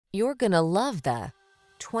You're gonna love the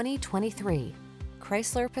 2023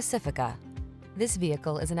 Chrysler Pacifica. This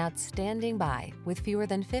vehicle is an outstanding buy with fewer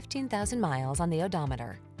than 15,000 miles on the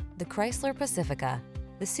odometer. The Chrysler Pacifica,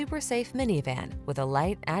 the super safe minivan with a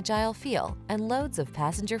light, agile feel and loads of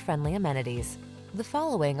passenger-friendly amenities. The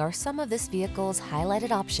following are some of this vehicle's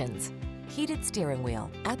highlighted options: heated steering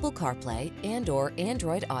wheel, Apple CarPlay and/or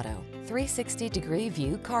Android Auto, 360-degree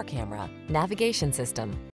view car camera, navigation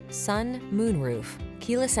system, sun, moonroof,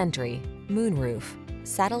 keyless entry, moonroof,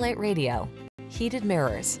 satellite radio, heated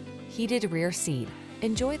mirrors, heated rear seat.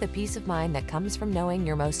 Enjoy the peace of mind that comes from knowing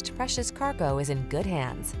your most precious cargo is in good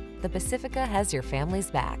hands. The Pacifica has your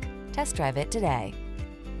family's back. Test drive it today.